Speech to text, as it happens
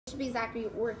B Zachary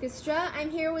Orchestra.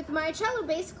 I'm here with my cello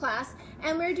bass class,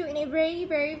 and we're doing a very,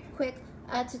 very quick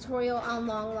tutorial on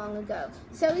long ago.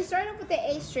 So we start off with the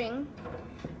A string.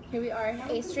 Here we are,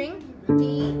 A string,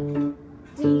 D,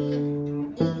 D,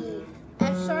 E,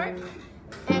 F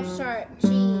sharp, G,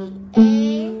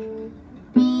 A,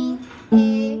 B,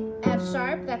 A, F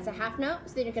sharp. That's a half note.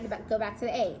 So then you're going to go back to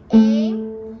the A.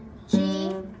 A,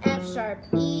 G, F sharp,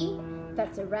 E.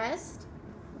 That's a rest.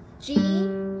 G,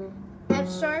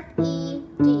 F sharp, E,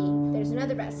 D. There's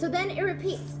another rest. So then it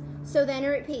repeats.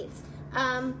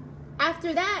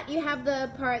 After that, you have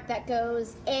the part that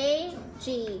goes A,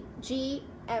 G, G,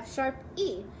 F sharp,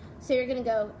 E. So you're going to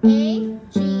go A,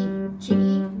 G,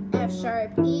 G, F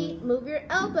sharp, E. Move your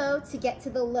elbow to get to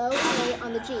the low A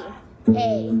on the G.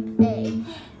 A,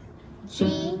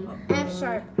 G, F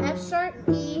sharp,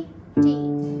 E,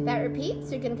 D. That repeats.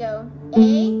 So you're going to go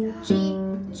A, G,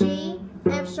 G,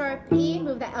 F sharp, E.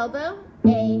 Move the elbow.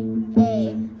 A,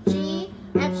 G,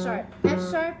 F sharp,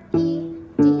 E,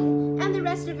 D. And the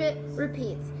rest of it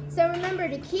repeats. So remember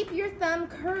to keep your thumb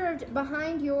curved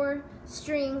behind your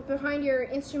string, behind your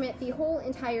instrument the whole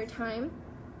entire time.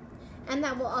 And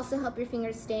that will also help your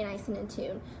fingers stay nice and in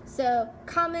tune. So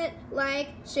comment, like,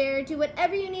 share, do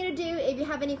whatever you need to do. If you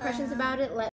have any questions about it, let